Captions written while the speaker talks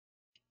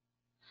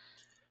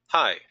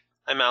Hi,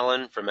 I'm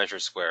Alan from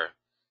MeasureSquare,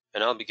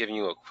 and I'll be giving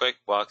you a quick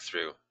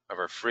walkthrough of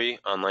our free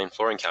online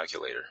flooring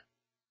calculator.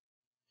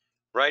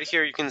 Right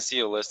here you can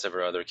see a list of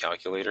our other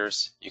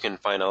calculators. You can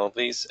find all of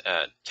these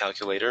at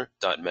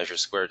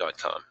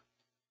calculator.measuresquare.com.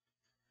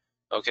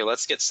 Okay,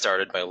 let's get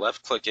started by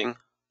left-clicking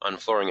on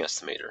Flooring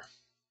Estimator.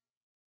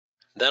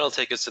 That'll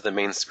take us to the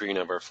main screen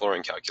of our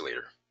flooring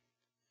calculator.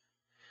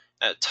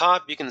 At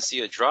top you can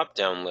see a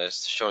drop-down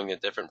list showing the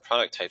different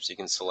product types you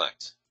can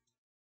select.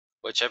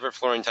 Whichever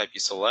flooring type you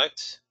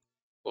select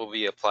will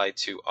be applied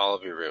to all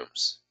of your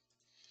rooms.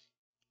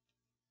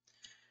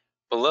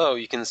 Below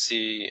you can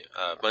see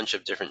a bunch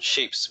of different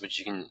shapes which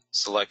you can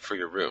select for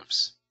your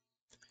rooms.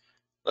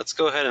 Let's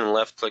go ahead and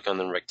left click on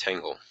the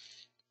rectangle.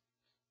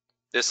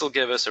 This will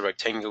give us a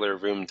rectangular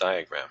room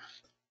diagram.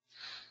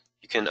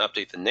 You can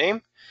update the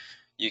name,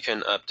 you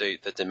can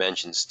update the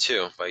dimensions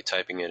too by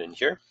typing it in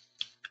here.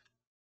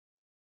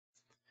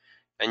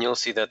 And you'll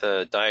see that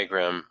the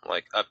diagram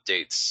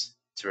updates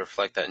to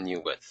reflect that new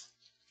width.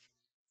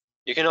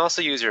 You can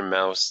also use your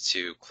mouse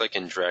to click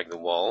and drag the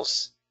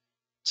walls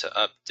to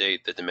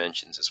update the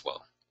dimensions as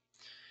well.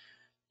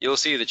 You'll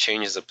see the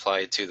changes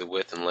applied to the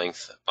width and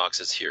length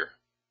boxes here.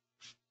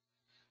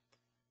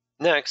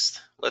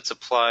 Next, let's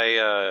apply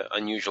an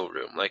unusual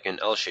room, like an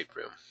L-shaped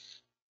room.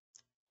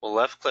 We'll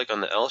left-click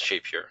on the L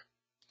shape here.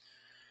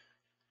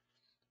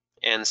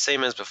 And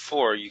same as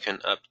before, you can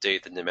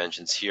update the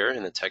dimensions here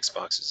in the text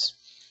boxes.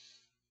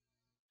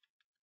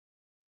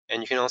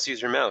 And you can also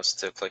use your mouse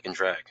to click and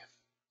drag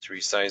to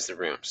resize the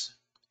rooms.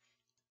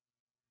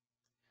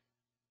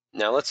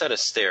 Now let's add a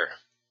stair.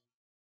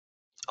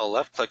 I'll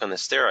left-click on the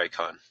stair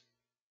icon.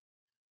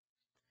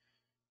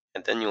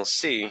 And then you'll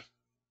see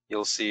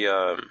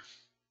a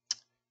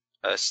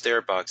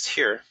stair box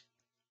here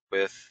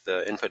with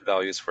the input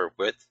values for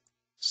width,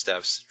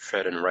 steps,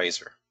 tread, and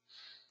riser.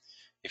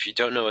 If you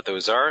don't know what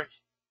those are,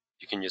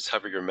 you can just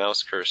hover your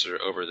mouse cursor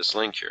over this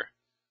link here.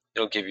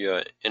 It'll give you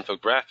an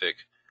infographic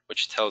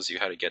which tells you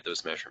how to get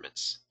those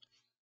measurements.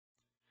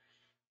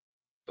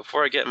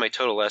 Before I get my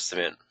total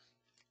estimate,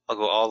 I'll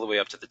go all the way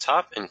up to the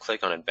top and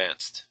click on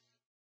Advanced.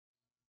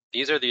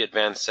 These are the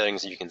advanced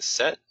settings you can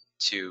set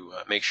to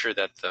make sure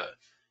that the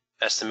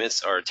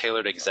estimates are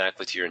tailored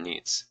exactly to your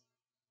needs.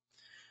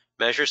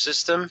 Measure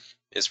system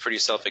is pretty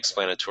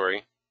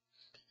self-explanatory.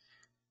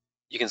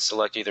 You can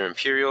select either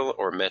imperial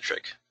or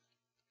metric.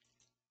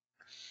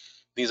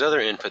 These other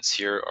inputs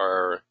here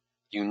are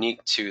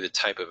unique to the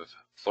type of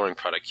flooring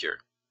product here.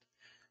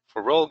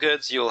 For roll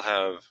goods, you'll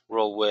have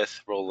roll width,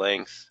 roll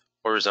length,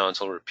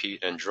 horizontal,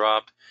 repeat, and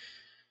drop,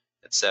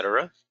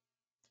 etc.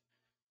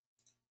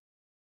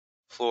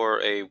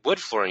 For a wood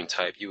flooring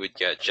type, you would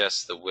get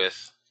just the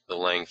width, the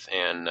length,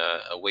 and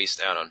a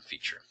waist add-on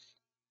feature.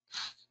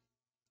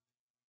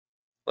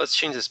 Let's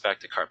change this back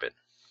to carpet.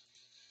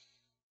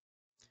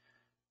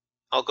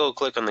 I'll go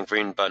click on the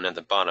green button at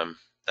the bottom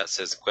that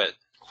says Get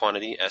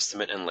Quantity,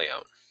 Estimate, and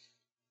Layout.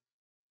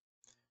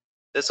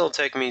 This will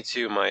take me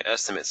to my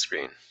estimate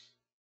screen.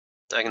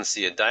 I can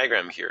see a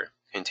diagram here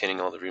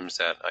containing all the rooms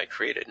that I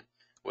created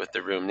with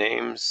the room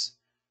names,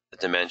 the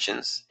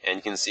dimensions, and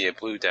you can see a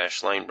blue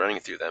dashed line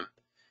running through them,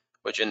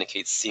 which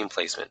indicates seam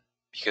placement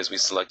because we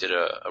selected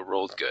a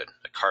rolled good,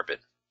 a carpet.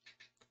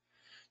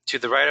 To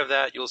the right of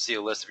that, you'll see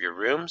a list of your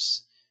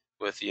rooms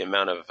with the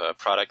amount of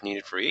product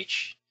needed for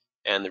each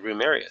and the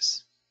room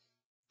areas.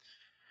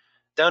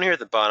 Down here at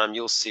the bottom,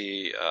 you'll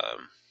see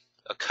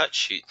a cut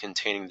sheet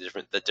containing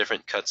the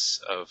different cuts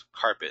of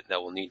carpet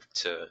that we'll need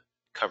to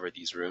cover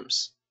these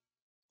rooms.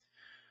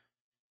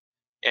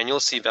 And you'll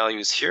see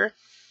values here,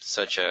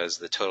 such as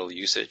the total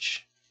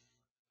usage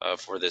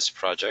for this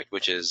project,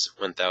 which is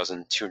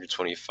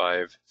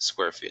 1,225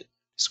 square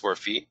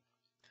feet,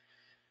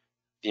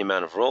 the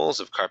amount of rolls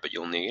of carpet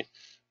you'll need,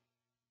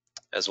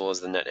 as well as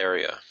the net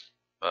area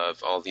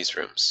of all these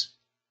rooms.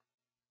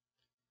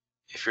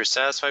 If you're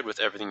satisfied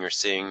with everything you're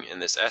seeing in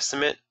this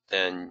estimate,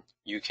 then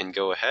you can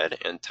go ahead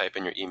and type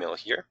in your email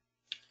here.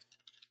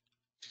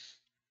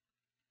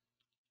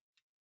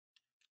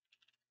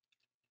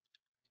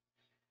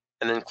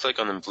 And then click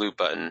on the blue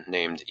button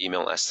named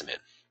Email Estimate.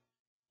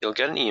 You'll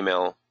get an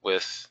email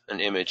with an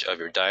image of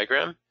your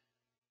diagram,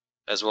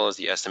 as well as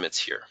the estimates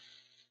here.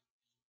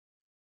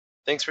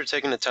 Thanks for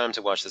taking the time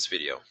to watch this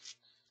video,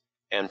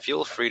 and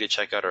feel free to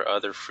check out our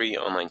other free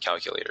online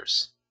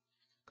calculators.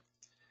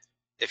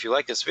 If you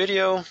like this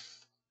video,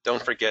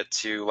 don't forget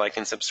to like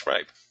and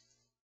subscribe.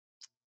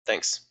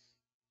 Thanks.